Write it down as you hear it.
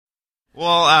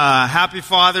Well, happy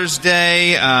Father's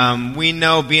Day. We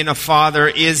know being a father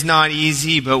is not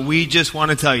easy, but we just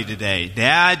want to tell you today,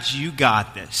 Dads, you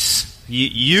got this.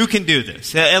 You can do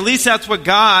this. At least that's what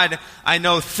God, I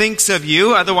know, thinks of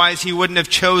you. Otherwise, He wouldn't have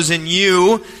chosen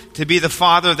you to be the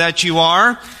father that you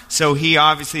are. So He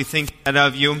obviously thinks that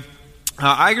of you.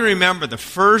 I can remember the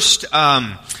first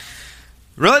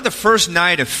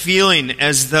night of feeling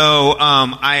as though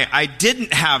I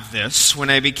didn't have this when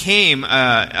I became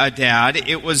a dad.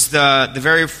 It was the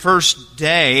very first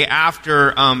day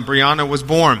after Brianna was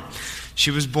born.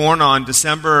 She was born on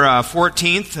December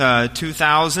 14th,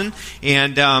 2000,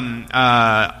 and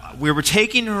we were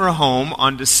taking her home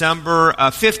on December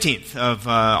 15th of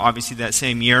obviously that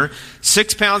same year.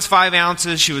 6 pounds, 5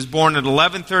 ounces. She was born at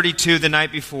 11:32 the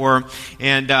night before,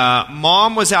 and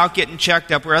Mom was out getting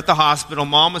checked up. We were at the hospital.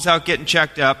 Mom was out getting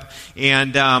checked up,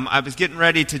 and we were getting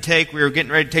ready to take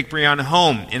Brianna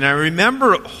home. And I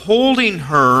remember holding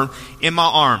her in my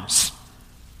arms.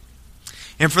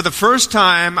 And for the first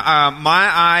time,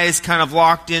 my eyes kind of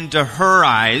locked into her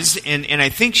eyes, and I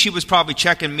think she was probably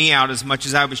checking me out as much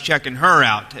as I was checking her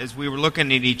out as we were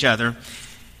looking at each other.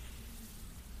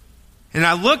 And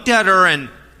I looked at her, and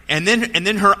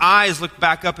then her eyes looked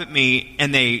back up at me,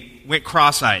 and they went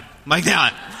cross-eyed, like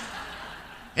that.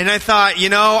 And I thought,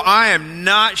 I am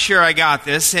not sure I got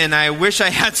this, and I wish I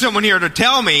had someone here to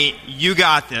tell me, you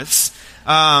got this.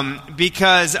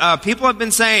 Because people have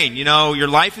been saying, your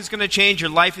life is going to change, your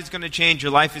life is going to change,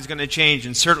 your life is going to change.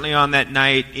 And certainly on that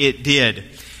night, it did.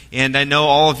 And I know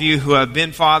all of you who have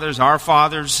been fathers, are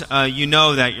fathers, you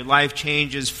know that your life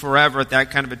changes forever at that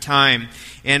kind of a time.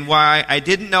 And why I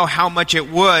didn't know how much it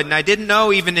would, and I didn't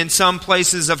know even in some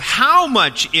places of how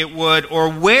much it would,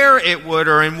 or where it would,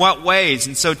 or in what ways.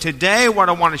 And so today, what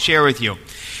I want to share with you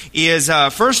is,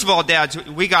 first of all, dads,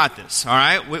 we got this, all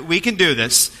right? We can do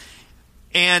this.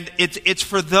 And it's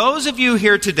for those of you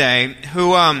here today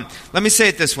who, let me say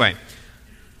it this way.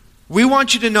 We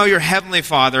want you to know your Heavenly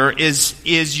Father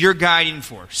is your guiding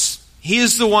force. He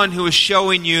is the one who is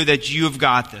showing you that you've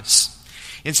got this.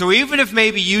 And so even if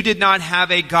maybe you did not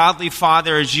have a godly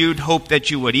father as you'd hope that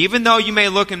you would, even though you may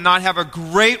look and not have a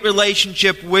great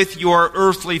relationship with your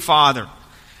earthly father,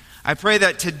 I pray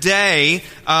that today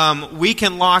we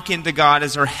can lock into God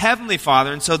as our Heavenly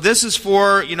Father. And so this is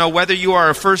for, whether you are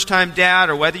a first-time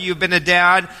dad or whether you've been a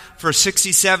dad for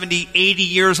 60, 70, 80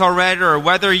 years already, or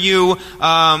whether you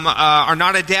are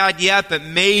not a dad yet but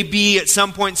maybe at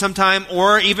some point, sometime,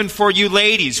 or even for you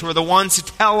ladies who are the ones to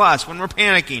tell us when we're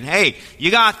panicking, hey, you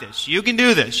got this, you can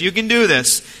do this, you can do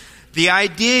this. The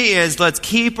idea is, let's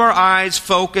keep our eyes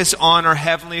focused on our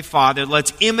Heavenly Father.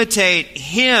 Let's imitate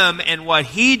Him and what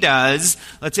He does.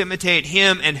 Let's imitate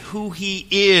Him and who He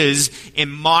is in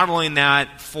modeling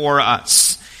that for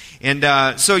us. And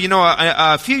so,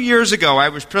 a few years ago, I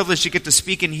was privileged to get to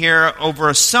speak in here over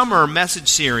a summer message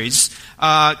series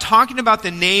talking about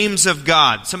the names of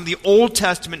God, some of the Old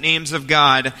Testament names of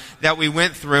God that we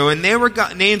went through. And they were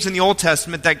names in the Old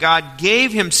Testament that God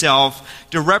gave Himself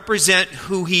to represent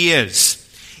who He is.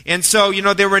 And so,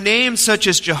 there were names such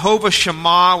as Jehovah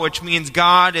Shammah, which means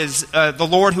God is the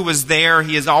Lord who is there.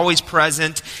 He is always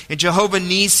present. And Jehovah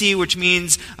Nisi, which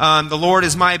means the Lord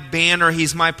is my banner.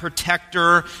 He's my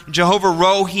protector. And Jehovah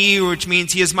Rohi, which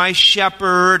means He is my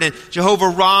shepherd. And Jehovah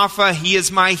Rapha, He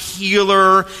is my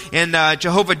healer. And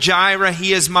Jehovah Jireh,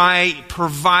 He is my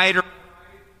provider.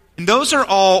 And those are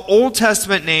all Old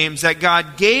Testament names that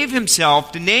God gave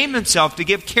Himself to name Himself, to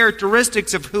give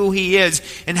characteristics of who He is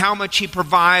and how much He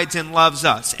provides and loves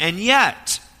us. And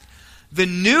yet, the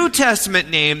New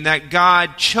Testament name that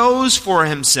God chose for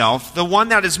Himself, the one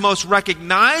that is most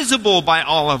recognizable by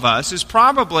all of us, is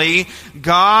probably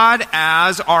God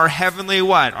as our heavenly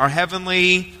what? Our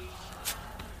Heavenly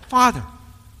Father.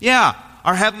 Yeah.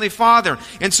 Our Heavenly Father.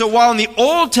 And so while in the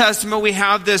Old Testament we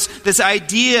have this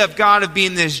idea of God of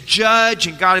being this judge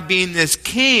and God of being this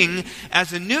king, as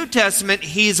the New Testament,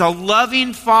 He's a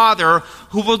loving Father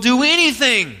who will do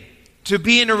anything to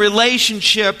be in a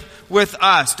relationship with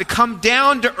us, to come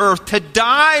down to earth, to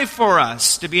die for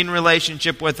us, to be in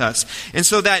relationship with us. And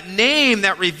so that name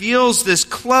that reveals this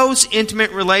close,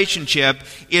 intimate relationship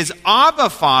is Abba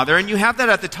Father, and you have that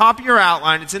at the top of your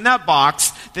outline. It's in that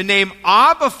box. The name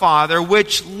Abba Father,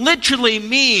 which literally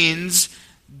means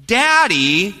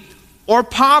daddy or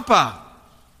papa.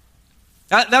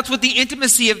 That's what the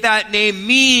intimacy of that name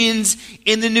means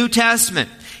in the New Testament.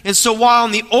 And so while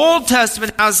in the Old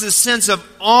Testament has this sense of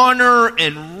honor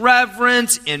and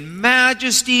reverence and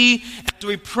majesty as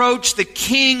we approach the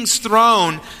king's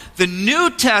throne, the New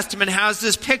Testament has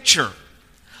this picture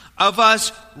of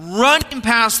us running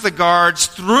past the guards,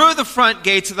 through the front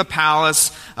gates of the palace,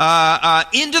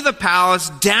 into the palace,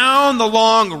 down the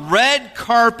long red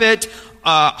carpet,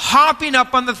 hopping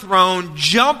up on the throne,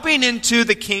 jumping into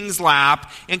the king's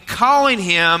lap, and calling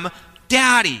him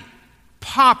Daddy,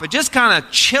 Papa. Just kind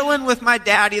of chilling with my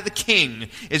daddy, the king,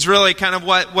 is really kind of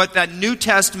what that New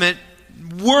Testament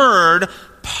word,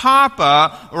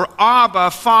 Papa, or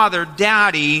Abba, Father,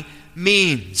 Daddy,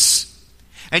 means.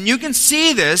 And you can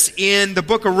see this in the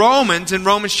book of Romans, in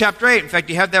Romans chapter 8. In fact,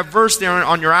 you have that verse there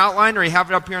on your outline, or you have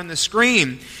it up here on the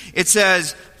screen. It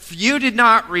says, "For you did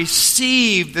not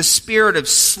receive the spirit of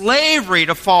slavery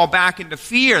to fall back into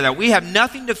fear," that we have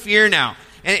nothing to fear now.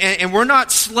 And we're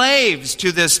not slaves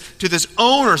to this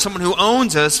owner, someone who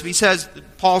owns us.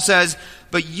 Paul says,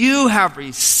 "But you have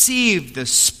received the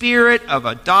spirit of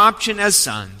adoption as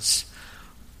sons,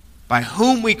 by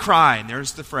whom we cry," and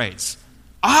there's the phrase,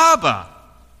 "Abba,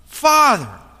 Father."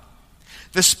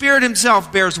 The Spirit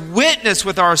Himself bears witness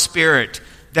with our spirit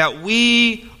that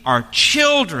we are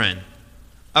children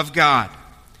of God.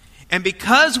 And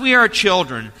because we are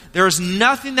children, there is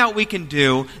nothing that we can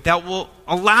do that will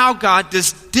allow God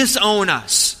to disown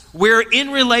us. We're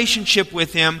in relationship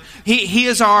with Him. He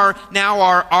is our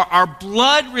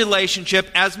blood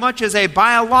relationship as much as a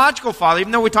biological father.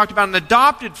 Even though we talked about an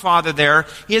adopted father there,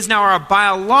 He is now our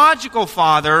biological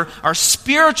father, our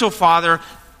spiritual father,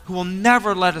 who will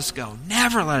never let us go.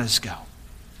 Never let us go.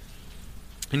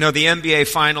 You know, the NBA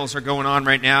finals are going on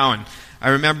right now, and I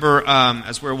remember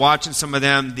as we were watching some of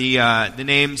them, the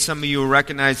name, some of you will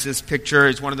recognize this picture,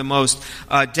 is one of the most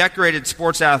decorated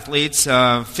sports athletes,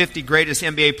 50 greatest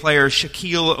NBA players,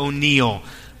 Shaquille O'Neal.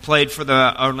 Played for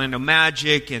the Orlando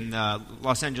Magic and the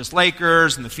Los Angeles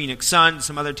Lakers and the Phoenix Suns,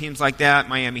 some other teams like that,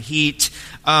 Miami Heat.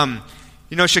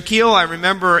 You know, Shaquille, I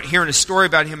remember hearing a story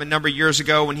about him a number of years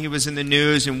ago when he was in the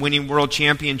news and winning world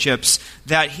championships,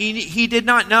 that he did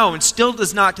not know, and still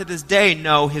does not to this day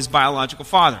know, his biological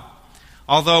father.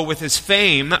 Although with his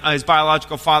fame, his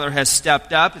biological father has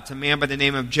stepped up. It's a man by the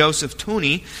name of Joseph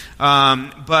Tooney.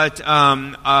 But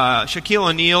Shaquille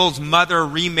O'Neal's mother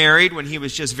remarried when he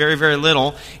was just very, very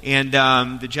little. And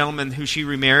the gentleman who she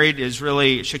remarried is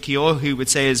really Shaquille, who would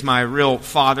say is my real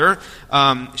father.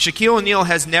 Shaquille O'Neal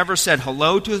has never said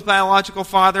hello to his biological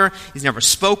father. He's never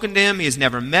spoken to him. He has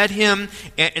never met him.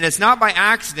 And it's not by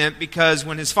accident, because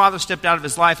when his father stepped out of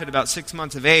his life at about 6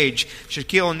 months of age,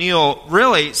 Shaquille O'Neal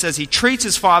really says he treats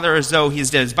his father as though he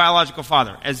is dead, his biological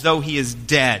father, as though he is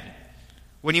dead.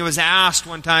 When he was asked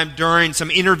one time during some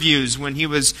interviews when he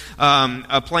was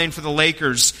playing for the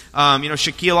Lakers,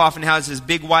 Shaquille often has his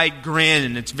big wide grin,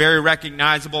 and it's very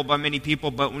recognizable by many people,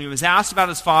 but when he was asked about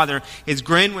his father, his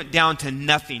grin went down to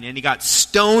nothing, and he got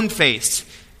stone-faced,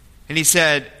 and he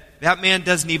said, "That man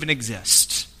doesn't even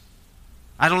exist.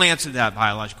 I don't answer to that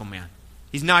biological man.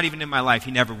 He's not even in my life.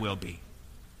 He never will be."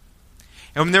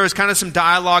 And when there was kind of some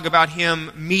dialogue about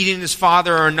him meeting his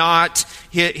father or not,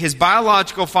 his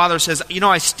biological father says,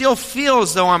 "I still feel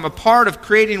as though I'm a part of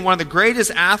creating one of the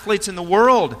greatest athletes in the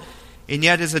world." And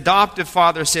yet his adoptive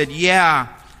father said, "Yeah,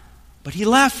 but he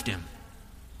left him.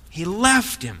 He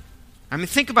left him." I mean,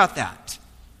 think about that.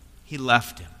 He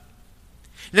left him.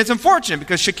 And it's unfortunate,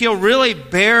 because Shaquille really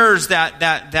bears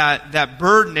that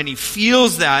burden, and he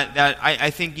feels that I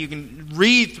think you can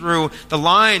read through the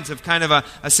lines of kind of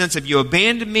a sense of, you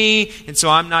abandoned me, and so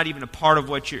I'm not even a part of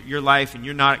what your life, and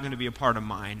you're not going to be a part of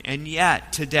mine. And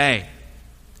yet, today,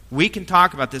 we can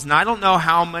talk about this. And I don't know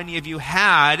how many of you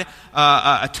had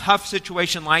a tough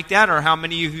situation like that, or how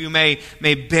many of you may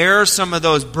bear some of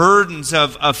those burdens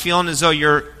of feeling as though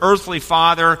your earthly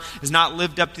father has not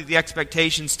lived up to the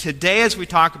expectations. Today, as we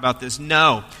talk about this,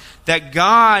 know that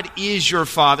God is your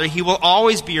Father. He will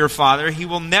always be your Father. He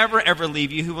will never, ever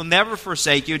leave you. He will never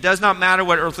forsake you. It does not matter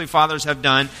what earthly fathers have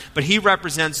done, but He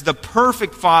represents the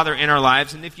perfect Father in our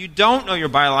lives. And if you don't know your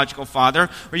biological father,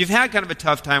 or you've had kind of a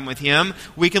tough time with him,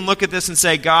 we can look at this and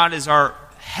say, God is our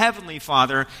Heavenly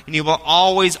Father, and He will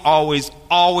always, always,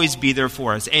 always be there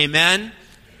for us. Amen?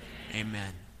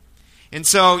 Amen. And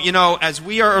so, as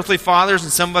we are earthly fathers,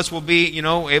 and some of us will be,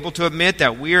 able to admit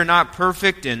that we are not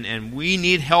perfect, and we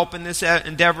need help in this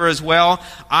endeavor as well,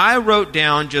 I wrote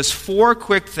down just 4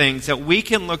 quick things that we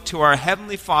can look to our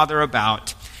Heavenly Father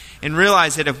about. and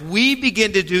realize that if we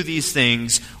begin to do these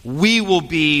things, we will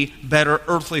be better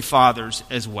earthly fathers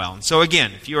as well. And so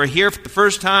again, if you are here for the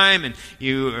first time and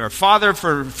you are a father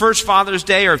for first Father's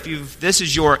Day, or if this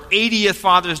is your 80th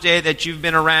Father's Day that you've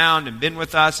been around and been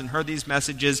with us and heard these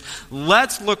messages,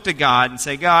 let's look to God and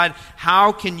say, God,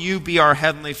 how can you be our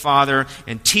Heavenly Father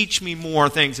and teach me more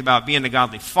things about being a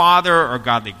godly father or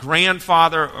godly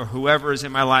grandfather or whoever is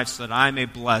in my life so that I may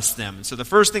bless them. And so the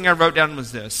first thing I wrote down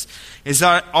was this, is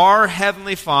that our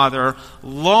Heavenly Father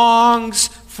longs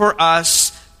for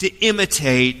us to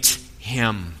imitate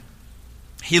Him.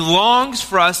 He longs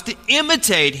for us to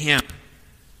imitate Him.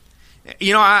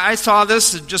 You know, I saw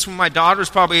this just when my daughter was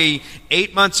probably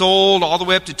 8 months old, all the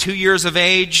way up to 2 years of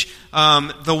age.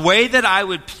 The way that I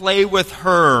would play with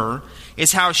her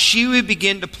is how she would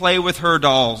begin to play with her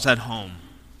dolls at home.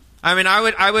 I mean,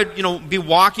 I would, be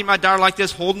walking my daughter like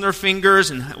this, holding her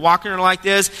fingers and walking her like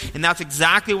this, and that's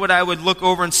exactly what I would look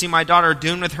over and see my daughter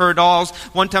doing with her dolls.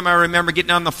 One time I remember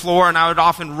getting on the floor, and I would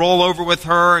often roll over with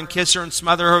her and kiss her and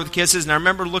smother her with kisses, and I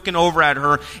remember looking over at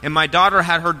her, and my daughter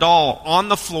had her doll on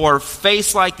the floor,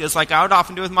 face like this, like I would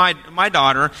often do with my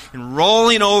daughter, and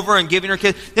rolling over and giving her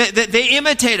kisses. They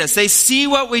imitate us. They see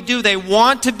what we do. They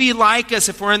want to be like us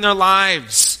if we're in their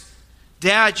lives.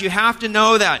 Dad, you have to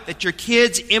know that your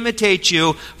kids imitate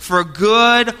you for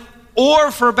good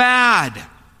or for bad.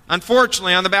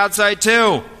 Unfortunately, on the bad side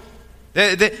too.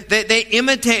 They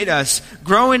imitate us.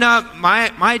 Growing up,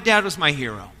 my dad was my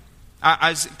hero.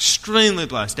 I was extremely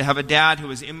blessed to have a dad who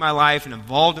was in my life and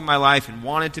involved in my life and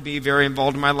wanted to be very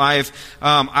involved in my life.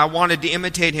 I wanted to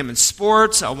imitate him in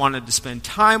sports. I wanted to spend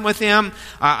time with him.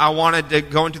 I wanted to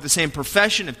go into the same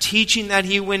profession of teaching that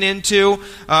he went into.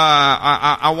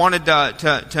 I wanted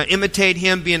to imitate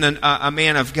him being a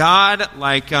man of God,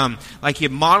 like he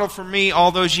had modeled for me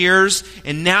all those years.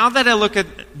 And now that I look at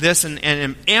this and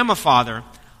am a father,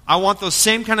 I want those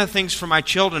same kind of things for my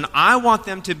children. I want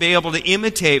them to be able to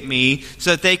imitate me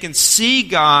so that they can see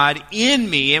God in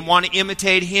me and want to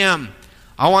imitate Him.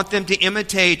 I want them to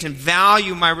imitate and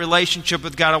value my relationship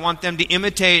with God. I want them to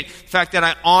imitate the fact that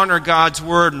I honor God's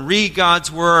Word and read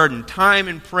God's Word and time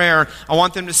in prayer. I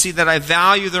want them to see that I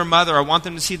value their mother. I want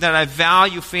them to see that I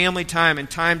value family time and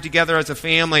time together as a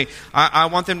family. I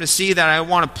want them to see that I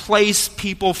want to place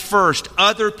people first,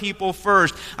 other people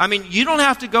first. I mean, you don't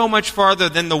have to go much farther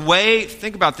than the way,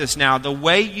 think about this now, the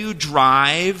way you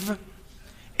drive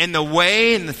and the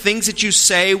way and the things that you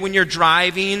say when you're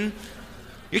driving.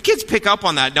 Your kids pick up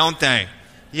on that, don't they?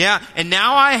 Yeah, and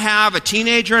now I have a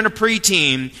teenager and a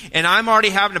preteen, and I'm already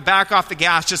having to back off the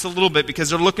gas just a little bit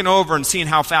because they're looking over and seeing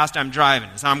how fast I'm driving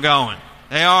as I'm going.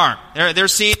 They are. They're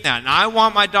seeing that. And I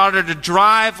want my daughter to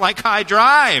drive like I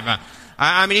drive.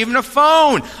 I mean, even a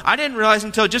phone. I didn't realize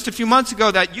until just a few months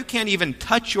ago that you can't even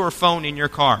touch your phone in your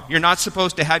car. You're not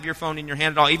supposed to have your phone in your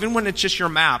hand at all. Even when it's just your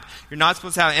map, you're not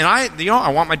supposed to have it. And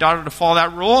I want my daughter to follow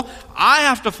that rule. I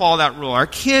have to follow that rule. Our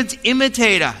kids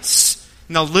imitate us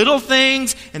in the little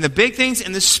things and the big things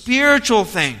and the spiritual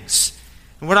things.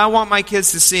 And what I want my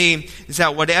kids to see is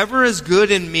that whatever is good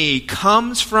in me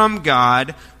comes from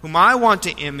God, whom I want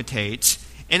to imitate,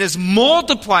 and is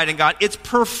multiplied in God. It's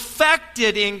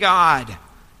perfected in God.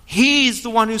 He's the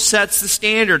one who sets the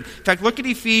standard. In fact, look at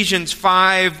Ephesians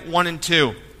 5, 1 and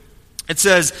 2. It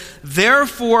says,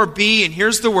 therefore be, and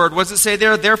here's the word. What does it say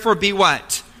there? Therefore be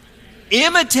what?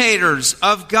 Imitators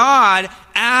of God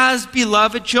as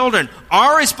beloved children.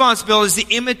 Our responsibility is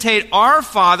to imitate our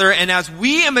Father, and as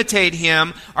we imitate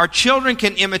Him, our children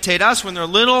can imitate us when they're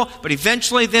little, but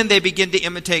eventually then they begin to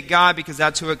imitate God because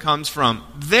that's who it comes from.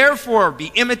 Therefore,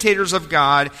 be imitators of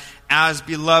God as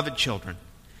beloved children.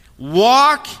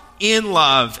 Walk in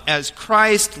love as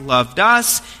Christ loved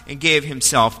us and gave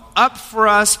Himself up for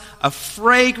us, a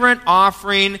fragrant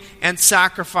offering and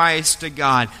sacrifice to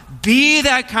God. Be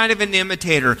that kind of an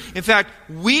imitator. In fact,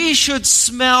 we should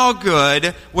smell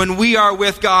good when we are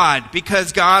with God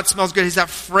because God smells good. He's that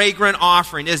fragrant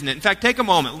offering, isn't it? In fact, take a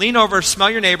moment, lean over,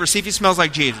 smell your neighbor, see if he smells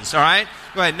like Jesus, all right?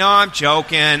 Go ahead. No, I'm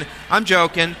joking.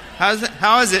 How is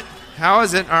it? All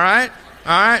right?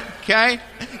 All right, okay?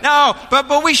 No,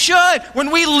 but we should.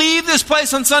 When we leave this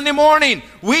place on Sunday morning,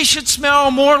 we should smell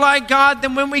more like God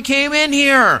than when we came in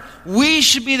here. We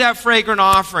should be that fragrant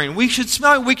offering. We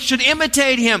should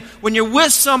imitate Him. When you're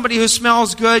with somebody who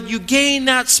smells good, you gain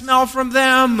that smell from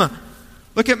them.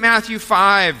 Look at Matthew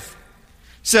 5. It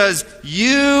says,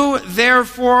 you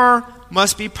therefore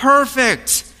must be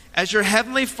perfect as your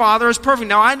heavenly Father is perfect.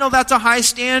 Now, I know that's a high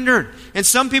standard. And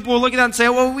some people will look at that and say,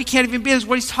 well, we can't even be this.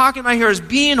 What he's talking about here is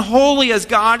being holy as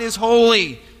God is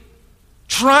holy.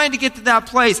 Trying to get to that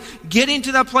place, getting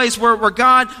to that place where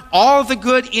God, all the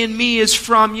good in me is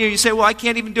from you. You say, well, I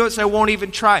can't even do it, so I won't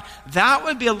even try. That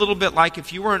would be a little bit like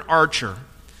if you were an archer,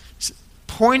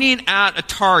 pointing at a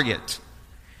target,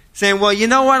 saying, well, you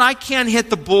know what, I can't hit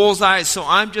the bullseye, so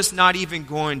I'm just not even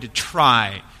going to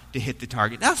try to hit the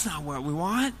target. That's not what we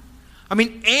want. I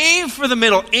mean, aim for the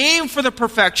middle, aim for the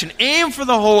perfection, aim for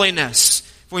the holiness.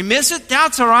 If we miss it,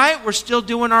 that's all right. We're still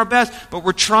doing our best. But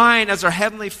we're trying, as our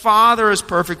Heavenly Father is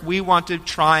perfect, we want to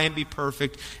try and be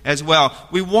perfect as well.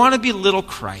 We want to be little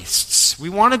Christs. We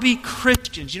want to be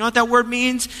Christians. You know what that word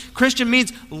means? Christian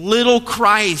means little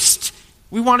Christ.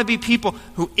 We want to be people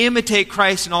who imitate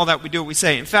Christ in all that we do, what we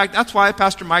say. In fact, that's why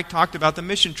Pastor Mike talked about the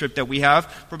mission trip that we have.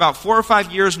 For about 4 or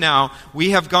 5 years now, we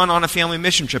have gone on a family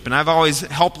mission trip, and I've always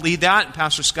helped lead that, and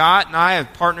Pastor Scott and I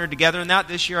have partnered together in that.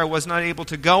 This year I was not able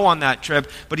to go on that trip,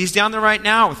 but he's down there right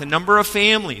now with a number of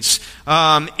families.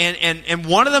 And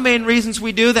one of the main reasons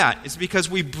we do that is because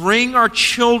we bring our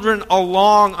children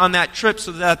along on that trip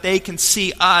so that they can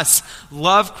see us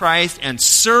love Christ and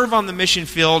serve on the mission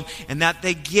field, and that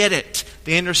they get it.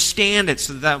 They understand it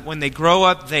so that when they grow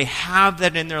up, they have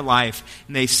that in their life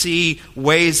and they see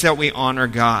ways that we honor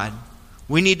God.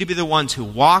 We need to be the ones who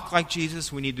walk like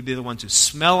Jesus. We need to be the ones who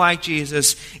smell like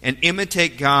Jesus and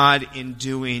imitate God in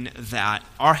doing that.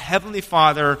 Our Heavenly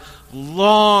Father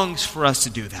longs for us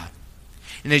to do that.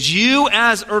 And as you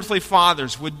as earthly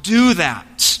fathers would do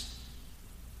that,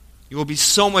 you will be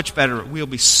so much better. We will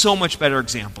be so much better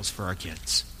examples for our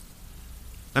kids.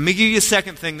 Let me give you a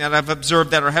second thing that I've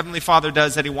observed that our Heavenly Father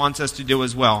does that He wants us to do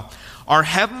as well. Our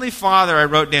Heavenly Father, I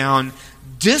wrote down,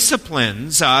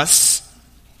 disciplines us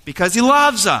because He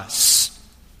loves us.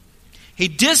 He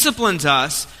disciplines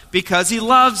us because He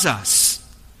loves us.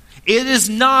 It is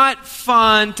not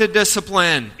fun to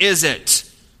discipline, is it?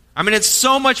 I mean, it's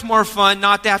so much more fun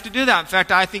not to have to do that. In fact,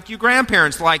 I think you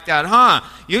grandparents like that, huh?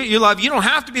 You don't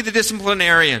have to be the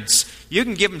disciplinarians. You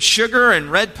can give them sugar and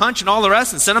red punch and all the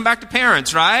rest and send them back to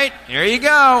parents, right? There you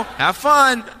go. Have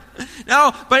fun.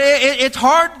 No, but it's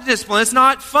hard to discipline. It's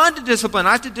not fun to discipline.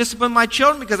 I have to discipline my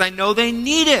children because I know they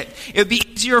need it. It would be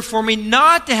easier for me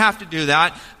not to have to do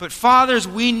that. But fathers,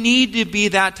 we need to be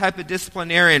that type of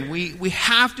disciplinarian. We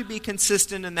have to be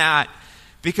consistent in that.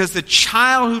 Because the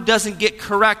child who doesn't get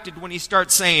corrected when he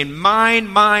starts saying, mine,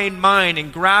 mine, mine,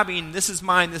 and grabbing, this is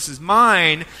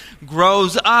mine,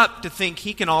 grows up to think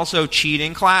he can also cheat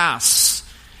in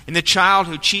class. And the child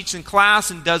who cheats in class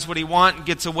and does what he wants and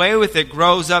gets away with it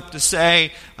grows up to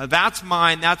say, that's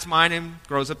mine, and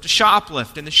grows up to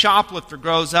shoplift. And the shoplifter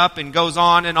grows up and goes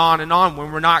on and on and on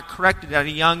when we're not corrected at a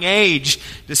young age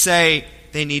to say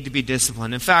they need to be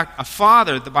disciplined. In fact, a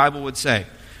father, the Bible would say,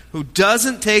 who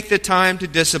doesn't take the time to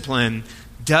discipline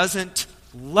doesn't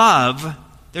love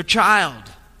their child.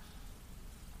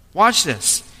 Watch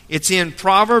this. It's in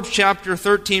Proverbs chapter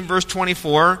 13, verse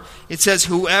 24. It says,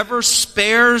 whoever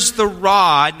spares the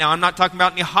rod. Now, I'm not talking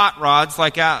about any hot rods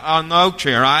like on the oak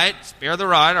tree, all right? Spare the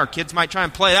rod. Our kids might try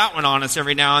and play that one on us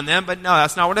every now and then, but no,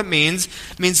 that's not what it means.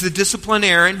 It means the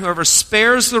disciplinarian, whoever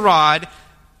spares the rod,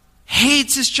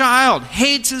 hates his child,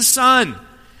 hates his son.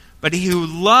 But he who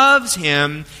loves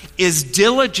him is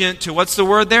diligent to, what's the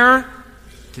word there?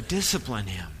 To discipline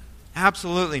him.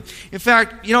 Absolutely. In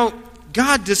fact,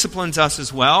 God disciplines us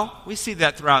as well. We see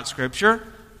that throughout Scripture.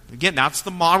 Again, that's the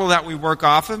model that we work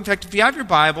off of. In fact, if you have your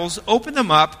Bibles, open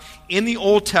them up in the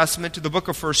Old Testament to the book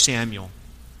of 1 Samuel.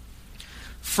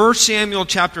 1 Samuel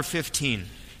chapter 15.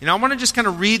 I want to just kind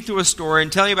of read through a story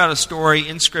and tell you about a story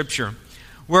in Scripture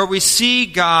where we see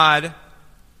God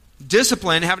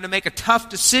discipline, having to make a tough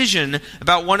decision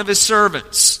about one of his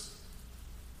servants.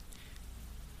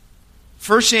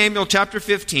 1 Samuel chapter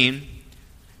 15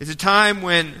 is a time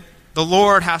when the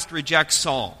Lord has to reject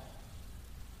Saul.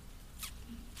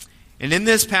 And in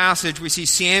this passage, we see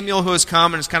Samuel who has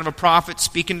come and is kind of a prophet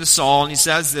speaking to Saul, and he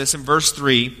says this in verse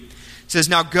 3. He says,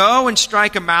 now go and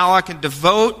strike Amalek and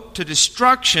devote to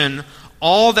destruction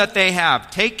all that they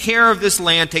have. Take care of this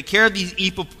land, take care of these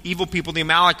evil people, the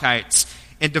Amalekites,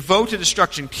 and devote to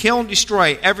destruction, kill and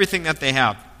destroy everything that they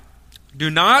have.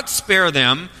 Do not spare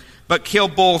them, but kill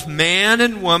both man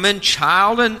and woman,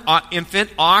 child and infant,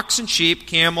 ox and sheep,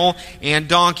 camel and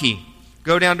donkey.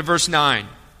 Go down to verse 9.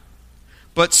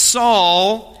 But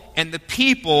Saul and the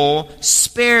people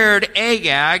spared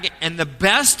Agag and the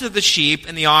best of the sheep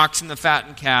and the ox and the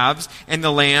fattened calves and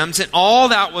the lambs and all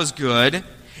that was good,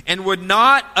 and would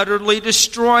not utterly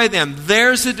destroy them.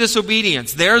 There's the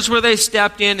disobedience. There's where they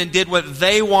stepped in and did what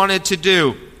they wanted to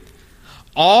do.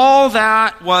 All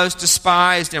that was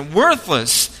despised and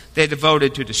worthless they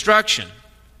devoted to destruction.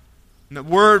 And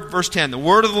verse 10, the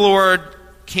word of the Lord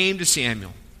came to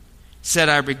Samuel. said,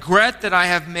 I regret that I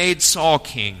have made Saul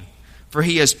king, for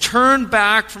he has turned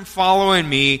back from following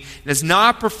me and has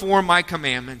not performed my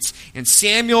commandments. And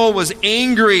Samuel was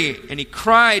angry, and he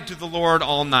cried to the Lord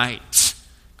all night.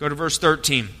 Go to verse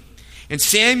 13. And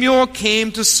Samuel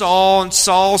came to Saul, and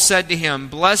Saul said to him,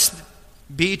 Blessed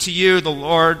be to you, the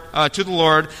Lord,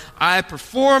 I have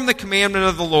performed the commandment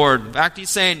of the Lord. In fact, he's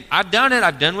saying, I've done it.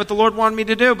 I've done what the Lord wanted me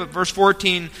to do. But verse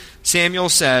 14, Samuel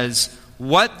says,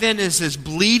 What then is this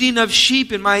bleating of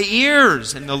sheep in my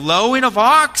ears and the lowing of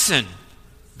oxen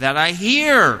that I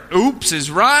hear? Oops is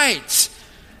right.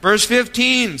 Verse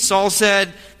 15, Saul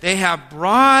said, They have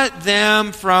brought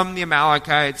them from the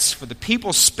Amalekites, for the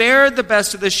people spared the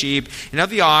best of the sheep and of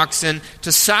the oxen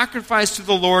to sacrifice to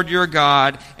the Lord your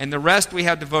God, and the rest we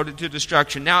have devoted to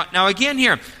destruction. Now again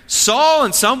here, Saul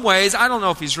in some ways, I don't know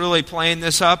if he's really playing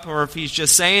this up or if he's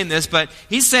just saying this, but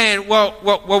he's saying,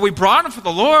 well, we brought them for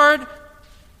the Lord.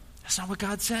 That's not what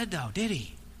God said, though, did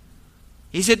he?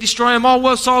 He said, destroy them all.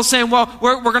 Well, Saul's saying, well,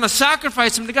 we're going to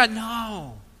sacrifice them to God.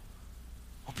 No.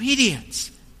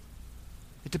 Obedience.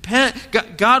 It depends.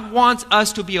 God wants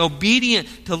us to be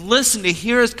obedient, to listen, to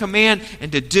hear his command,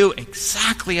 and to do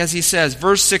exactly as he says.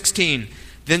 Verse 16,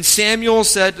 Then Samuel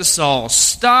said to Saul,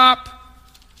 Stop,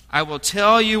 I will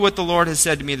tell you what the Lord has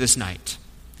said to me this night.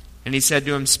 And he said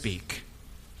to him, Speak.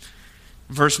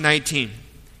 Verse 19, he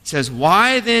says,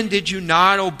 Why then did you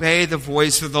not obey the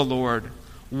voice of the Lord?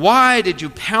 Why did you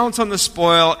pounce on the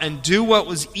spoil and do what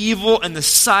was evil in the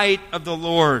sight of the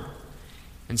Lord?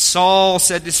 And Saul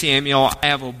said to Samuel, I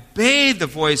have obeyed the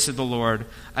voice of the Lord.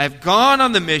 I have gone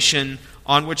on the mission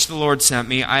on which the Lord sent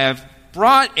me. I have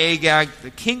brought Agag, the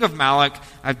king of Malach.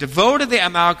 I have devoted the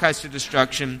Amalekites to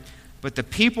destruction. But the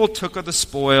people took of the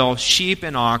spoil, sheep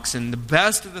and oxen, the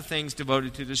best of the things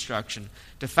devoted to destruction,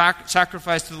 to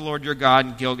sacrifice to the Lord your God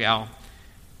in Gilgal.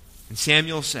 And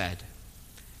Samuel said,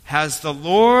 Has the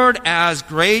Lord as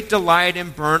great delight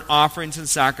in burnt offerings and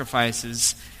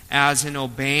sacrifices as in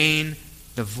obeying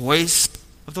the voice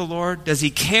of the Lord? Does he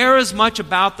care as much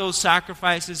about those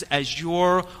sacrifices as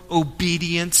your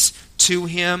obedience to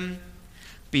him?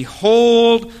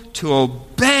 Behold, to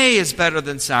obey is better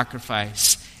than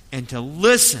sacrifice, and to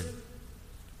listen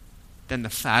than the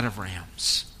fat of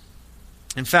rams.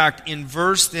 In fact, in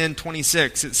verse then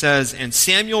 26, it says, And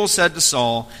Samuel said to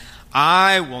Saul,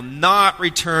 I will not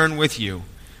return with you,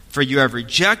 for you have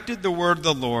rejected the word of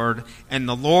the Lord, and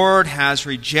the Lord has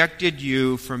rejected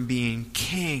you from being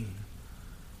king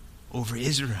over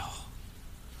Israel.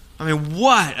 I mean,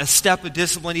 what a step of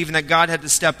discipline even that God had to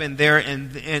step in there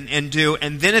and do.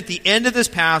 And then at the end of this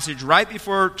passage, right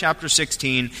before chapter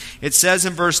 16, it says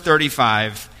in verse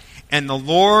 35, And the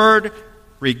Lord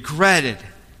regretted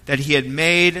that he had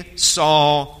made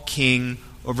Saul king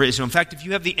over Israel. In fact, if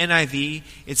you have the NIV,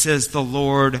 it says the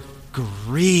Lord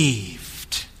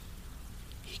grieved.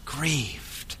 He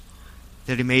grieved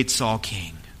that he made Saul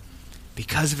king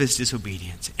because of his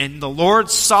disobedience. And the Lord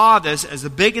saw this as a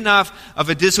big enough of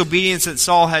a disobedience that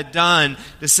Saul had done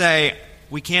to say,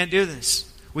 we can't do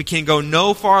this. We can go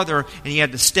no farther. And he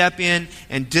had to step in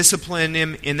and discipline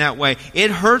him in that way.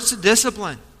 It hurts to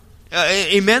discipline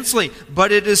immensely,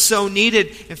 but it is so needed.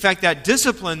 In fact, that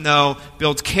discipline, though,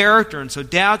 builds character. And so,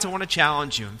 dads, I want to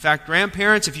challenge you. In fact,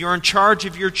 grandparents, if you're in charge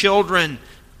of your children,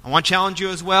 I want to challenge you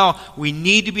as well. We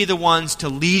need to be the ones to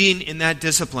leading in that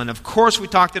discipline. Of course, we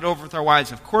talked it over with our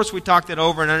wives. Of course, we talked it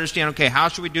over and understand, okay, how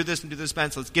should we do this and do this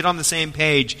best? Let's get on the same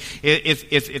page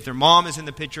if their mom is in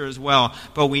the picture as well.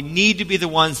 But we need to be the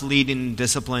ones leading in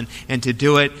discipline and to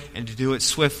do it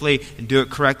swiftly and do it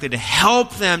correctly to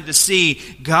help them to see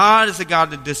God is a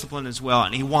God of discipline as well.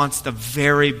 And he wants the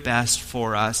very best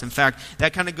for us. In fact,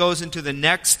 that kind of goes into the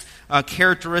next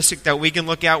characteristic that we can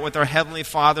look at with our Heavenly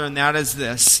Father, and that is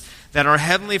this, that our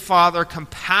Heavenly Father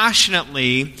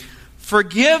compassionately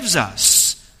forgives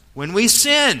us when we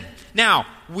sin. Now,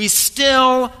 we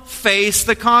still face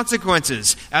the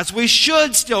consequences, as we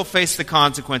should still face the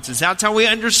consequences. That's how we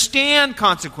understand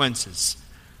consequences.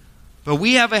 But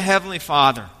we have a Heavenly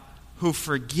Father who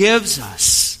forgives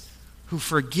us when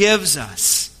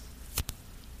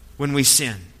we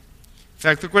sin. In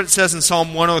fact, look what it says in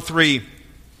Psalm 103,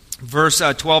 verse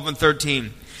 12 and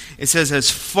 13. It says, as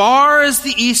far as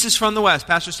the east is from the west.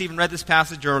 Pastor Stephen read this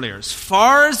passage earlier. As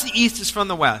far as the east is from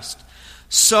the west,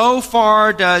 so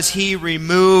far does he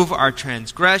remove our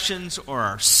transgressions or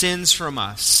our sins from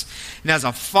us. And as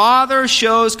a father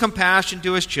shows compassion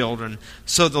to his children,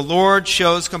 so the Lord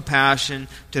shows compassion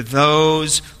to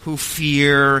those who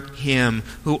fear him,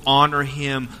 who honor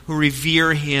him, who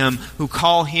revere him, who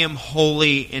call him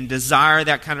holy and desire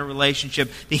that kind of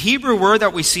relationship. The Hebrew word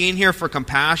that we see in here for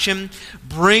compassion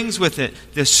brings with it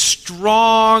this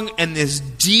strong and this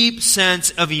deep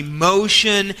sense of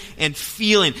emotion and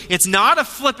feeling. It's not a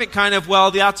flippant kind of, well,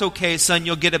 that's okay, son,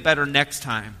 you'll get it better next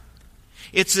time.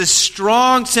 It's this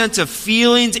strong sense of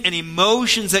feelings and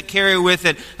emotions that carry with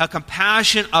it a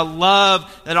compassion, a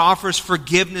love that offers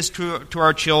forgiveness to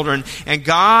our children. And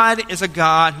God is a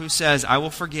God who says, I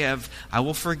will forgive, I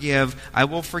will forgive, I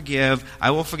will forgive,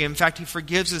 I will forgive. In fact, he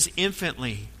forgives us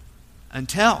infinitely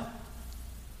until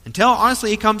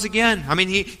honestly he comes again. I mean,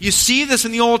 you see this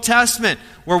in the Old Testament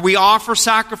where we offer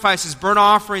sacrifices, burnt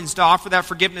offerings to offer that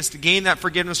forgiveness, to gain that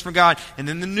forgiveness from God. And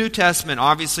then the New Testament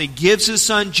obviously gives his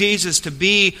son Jesus to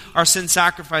be our sin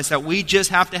sacrifice, that we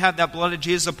just have to have that blood of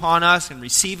Jesus upon us and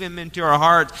receive him into our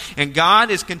hearts. And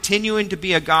God is continuing to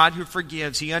be a God who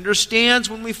forgives. He understands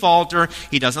when we falter.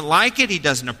 He doesn't like it. He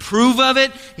doesn't approve of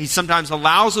it. He sometimes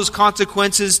allows those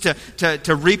consequences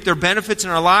to reap their benefits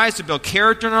in our lives, to build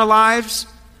character in our lives.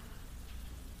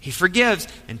 He forgives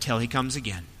until he comes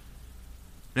again.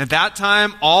 And at that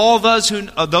time, all of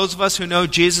those of us who know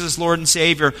Jesus as Lord and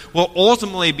Savior will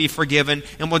ultimately be forgiven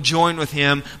and will join with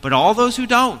him. But all those who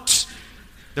don't,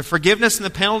 the forgiveness and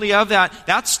the penalty of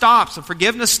that stops. The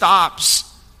forgiveness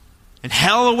stops. And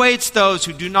hell awaits those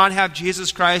who do not have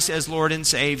Jesus Christ as Lord and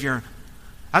Savior.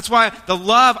 That's why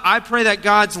I pray that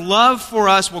God's love for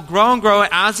us will grow and grow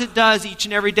as it does each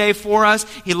and every day for us.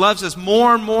 He loves us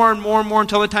more and more and more and more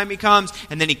until the time he comes.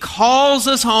 And then he calls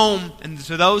us home. And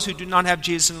to those who do not have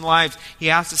Jesus in their lives, he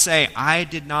has to say, I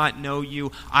did not know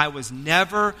you. I was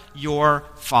never your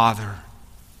father.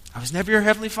 I was never your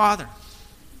heavenly Father.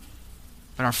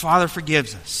 But our Father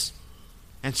forgives us.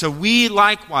 And so we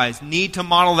likewise need to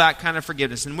model that kind of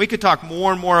forgiveness. And we could talk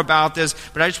more and more about this,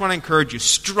 but I just want to encourage you.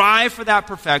 Strive for that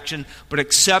perfection, but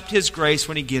accept his grace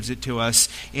when he gives it to us.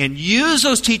 And use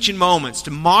those teaching moments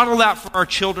to model that for our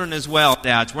children as well,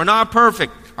 dads. We're not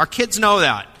perfect. Our kids know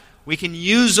that. We can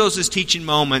use those as teaching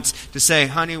moments to say,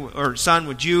 honey or son,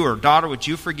 would you, or daughter, would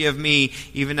you forgive me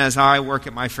even as I work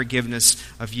at my forgiveness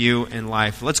of you in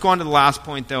life? Let's go on to the last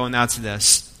point, though, and that's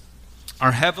this.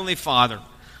 Our Heavenly Father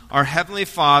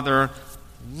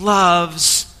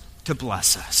loves to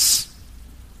bless us.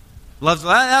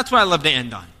 That's what I love to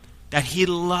end on. That he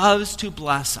loves to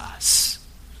bless us.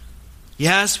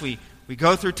 Yes, we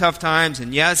go through tough times,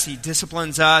 and yes, he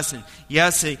disciplines us, and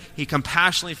yes, he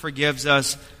compassionately forgives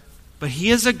us. But he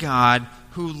is a God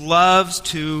who loves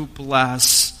to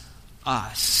bless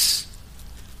us.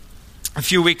 A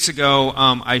few weeks ago,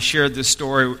 I shared this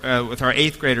story with our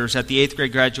 8th graders at the 8th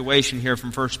grade graduation here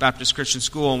from First Baptist Christian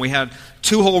School. And we had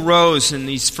 2 whole rows in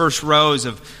these first rows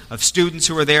of students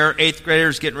who were there, 8th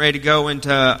graders getting ready to go into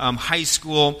high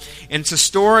school. And it's a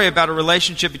story about a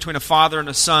relationship between a father and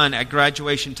a son at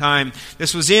graduation time.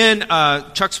 This was in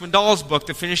Chuck Swindoll's book,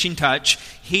 The Finishing Touch.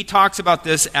 He talks about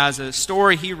this as a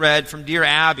story he read from Dear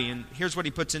Abby. And here's what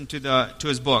he puts into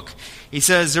his book. He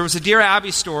says, there was a Dear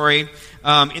Abby story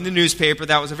in the newspaper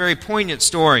that was a very poignant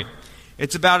story.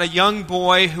 It's about a young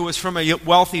boy who was from a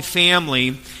wealthy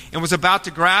family and was about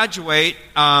to graduate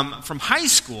from high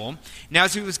school. Now,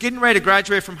 as he was getting ready to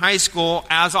graduate from high school,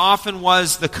 as often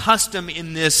was the custom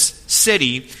in this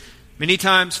city, many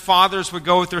times fathers would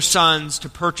go with their sons to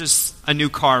purchase a new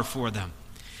car for them.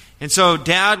 And so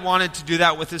dad wanted to do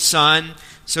that with his son.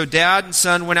 So dad and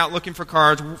son went out looking for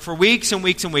cars for weeks and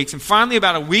weeks and weeks. And finally,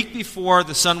 about a week before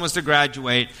the son was to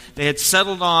graduate, they had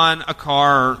settled on a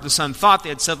car, or the son thought they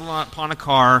had settled upon a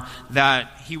car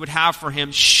that he would have for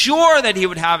him, sure that he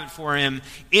would have it for him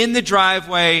in the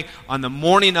driveway on the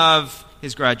morning of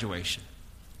his graduation.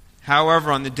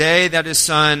 However, on the day that his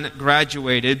son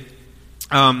graduated,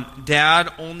 dad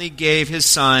only gave his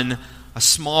son a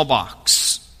small box.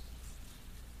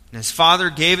 And his father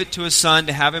gave it to his son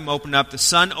to have him open up. The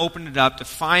son opened it up to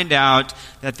find out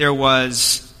that there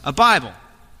was a Bible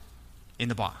in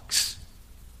the box.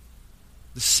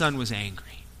 The son was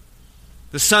angry.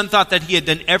 The son thought that he had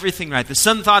done everything right. The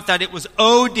son thought that it was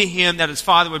owed to him that his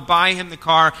father would buy him the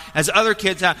car, as other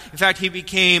kids have. In fact, he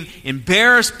became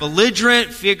embarrassed,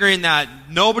 belligerent, figuring that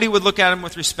nobody would look at him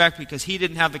with respect because he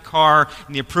didn't have the car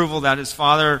and the approval that his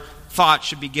father thought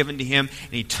should be given to him.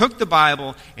 And he took the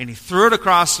Bible and he threw it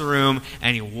across the room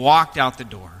and he walked out the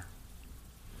door.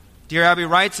 Dear Abby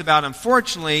writes about,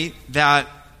 unfortunately, that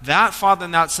father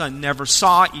and that son never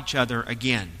saw each other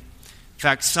again. In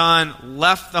fact, son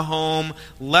left the home,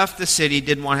 left the city,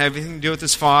 didn't want to have anything to do with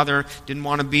his father, didn't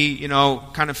want to be,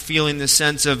 kind of feeling the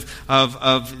sense of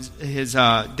his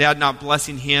dad not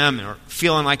blessing him, or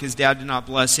feeling like his dad did not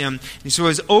bless him. And so he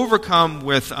was overcome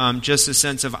with just a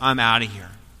sense of, I'm out of here.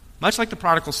 Much like the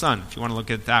prodigal son, if you want to look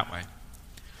at it that way.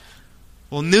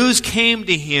 Well, news came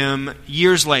to him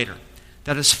years later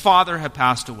that his father had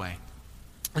passed away.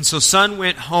 And so son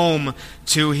went home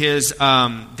to his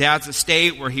dad's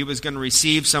estate where he was going to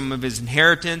receive some of his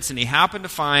inheritance, and he happened to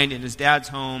find in his dad's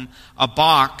home a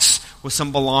box with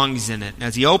some belongings in it. And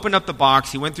as he opened up the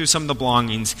box, he went through some of the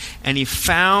belongings, and he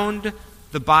found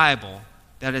the Bible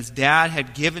that his dad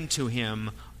had given to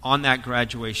him on that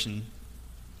graduation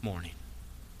morning.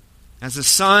 As the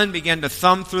son began to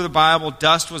thumb through the Bible,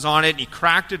 dust was on it, and he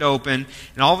cracked it open,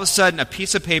 and all of a sudden a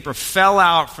piece of paper fell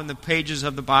out from the pages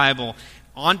of the Bible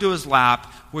onto his lap,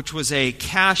 which was a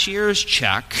cashier's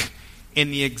check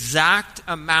in the exact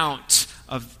amount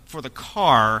for the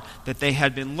car that they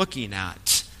had been looking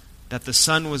at, that the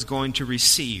son was going to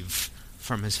receive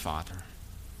from his father.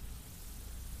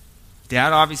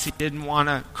 Dad obviously didn't want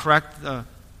to correct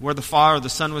where the father or the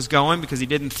son was going, because he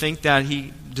didn't think that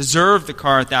he deserved the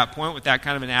car at that point with that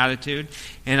kind of an attitude.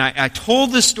 And I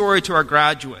told this story to our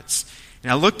graduates,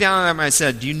 and I looked down at them and I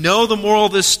said, do you know the moral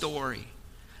of this story?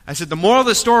 I said, the moral of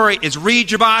the story is read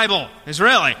your Bible. It's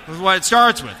really what it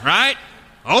starts with, right?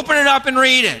 Open it up and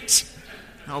read it.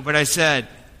 No, but I said,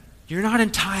 you're not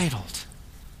entitled,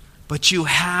 but you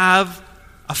have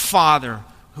a father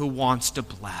who wants to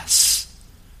bless.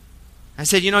 I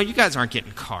said, you guys aren't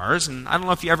getting cars, and I don't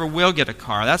know if you ever will get a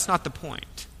car. That's not the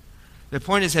point. The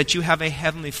point is that you have a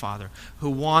heavenly Father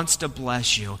who wants to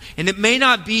bless you. And it may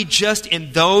not be just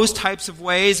in those types of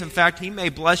ways. In fact, He may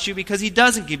bless you because He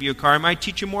doesn't give you a car. He might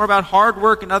teach you more about hard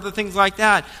work and other things like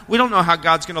that. We don't know how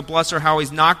God's going to bless or how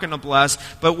He's not going to bless.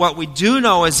 But what we do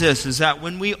know is this, is that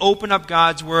when we open up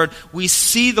God's Word, we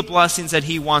see the blessings that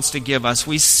He wants to give us.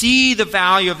 We see the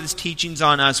value of His teachings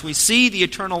on us. We see the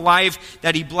eternal life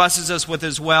that He blesses us with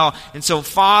as well. And so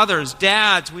fathers,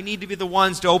 dads, we need to be the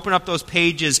ones to open up those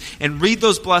pages and read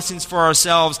those blessings for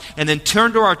ourselves, and then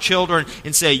turn to our children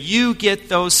and say, you get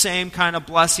those same kind of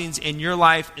blessings in your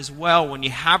life as well when you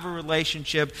have a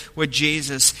relationship with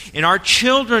Jesus. And our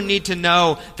children need to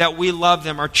know that we love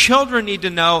them. Our children need to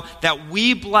know that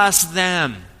we bless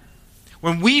them.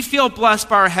 When we feel blessed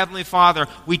by our Heavenly Father,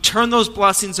 we turn those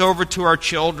blessings over to our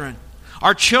children.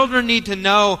 Our children need to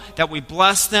know that we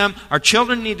bless them. Our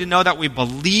children need to know that we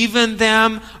believe in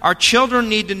them. Our children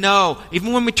need to know,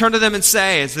 even when we turn to them and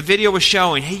say, as the video was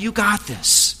showing, hey, you got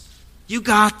this. You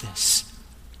got this.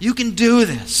 You can do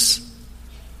this.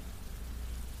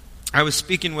 I was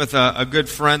speaking with a good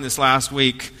friend this last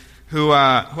week who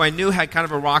I knew had kind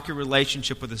of a rocky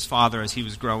relationship with his father as he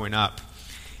was growing up.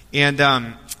 And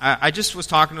I just was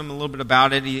talking to him a little bit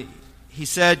about it. He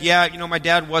said, my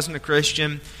dad wasn't a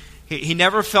Christian. He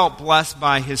never felt blessed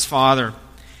by his father.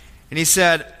 And he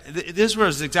said, these were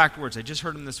his exact words. I just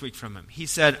heard them this week from him. He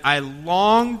said, I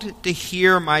longed to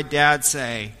hear my dad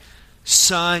say,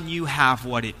 son, you have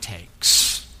what it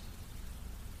takes.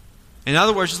 In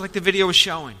other words, just like the video was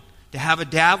showing, to have a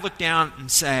dad look down and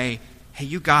say, hey,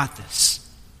 you got this.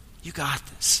 You got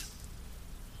this.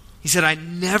 He said, I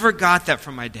never got that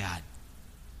from my dad.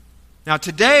 Now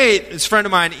today, this friend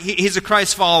of mine, he's a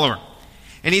Christ follower.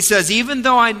 And he says, even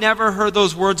though I never heard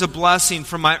those words of blessing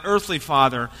from my earthly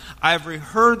father, I've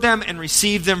heard them and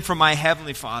received them from my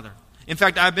heavenly Father. In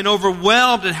fact, I've been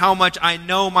overwhelmed at how much I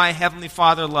know my heavenly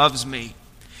Father loves me.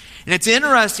 And it's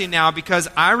interesting now because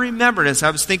I remembered as I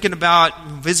was thinking about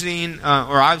visiting,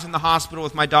 or I was in the hospital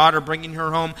with my daughter, bringing her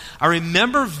home. I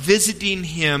remember visiting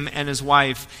him and his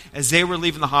wife as they were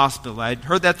leaving the hospital. I'd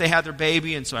heard that they had their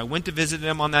baby, and so I went to visit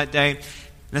them on that day.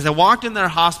 And as I walked in their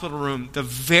hospital room, the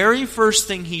very first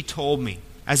thing he told me,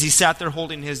 as he sat there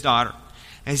holding his daughter,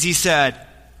 as he said,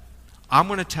 I'm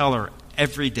going to tell her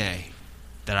every day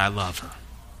that I love her.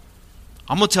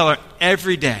 I'm going to tell her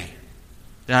every day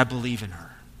that I believe in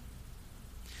her.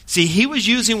 See, he was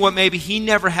using what maybe he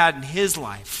never had in his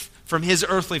life from his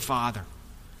earthly father,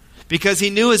 because he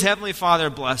knew his heavenly Father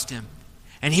blessed him.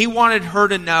 And he wanted her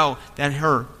to know that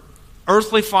her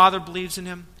earthly father believes in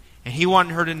him, and he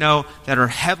wanted her to know that her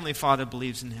heavenly Father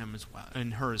believes in him as well,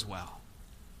 in her as well.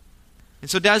 And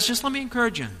so, dads, just let me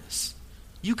encourage you on this.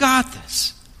 You got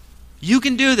this. You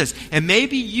can do this. And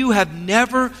maybe you have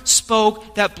never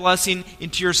spoke that blessing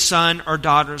into your son or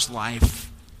daughter's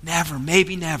life. Never.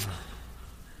 Maybe never.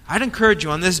 I'd encourage you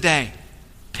on this day,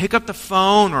 pick up the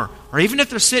phone, or even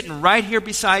if they're sitting right here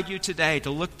beside you today,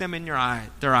 to look them in their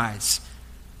eyes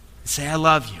and say, I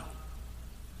love you.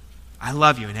 I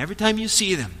love you. And every time you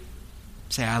see them,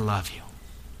 Say, I love you.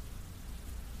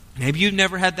 Maybe you've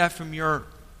never had that from your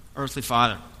earthly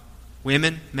father.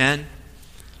 Women, men.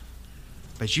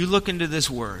 But you look into this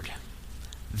word.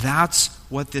 That's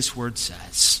what this word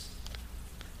says.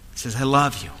 It says, I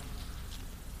love you.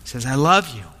 It says, I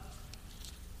love you.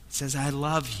 It says, I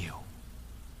love you.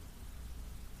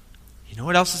 You know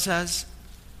what else it says?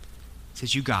 It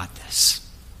says, you got this.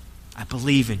 I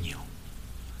believe in you.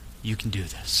 You can do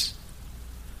this.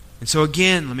 And so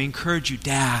again, let me encourage you,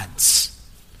 dads.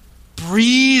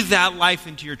 Breathe that life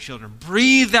into your children.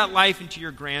 Breathe that life into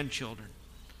your grandchildren.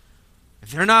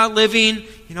 If they're not living,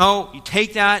 you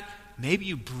take that, maybe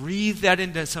you breathe that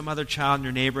into some other child in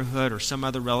your neighborhood or some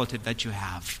other relative that you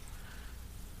have.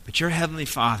 But your Heavenly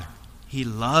Father, He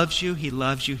loves you, He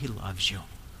loves you, He loves you.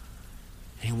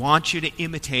 And He wants you to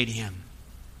imitate Him.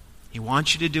 He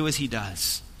wants you to do as He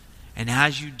does. And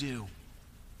as you do,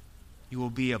 you will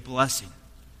be a blessing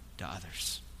to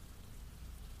others.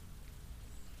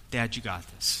 Dad, you got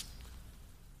this.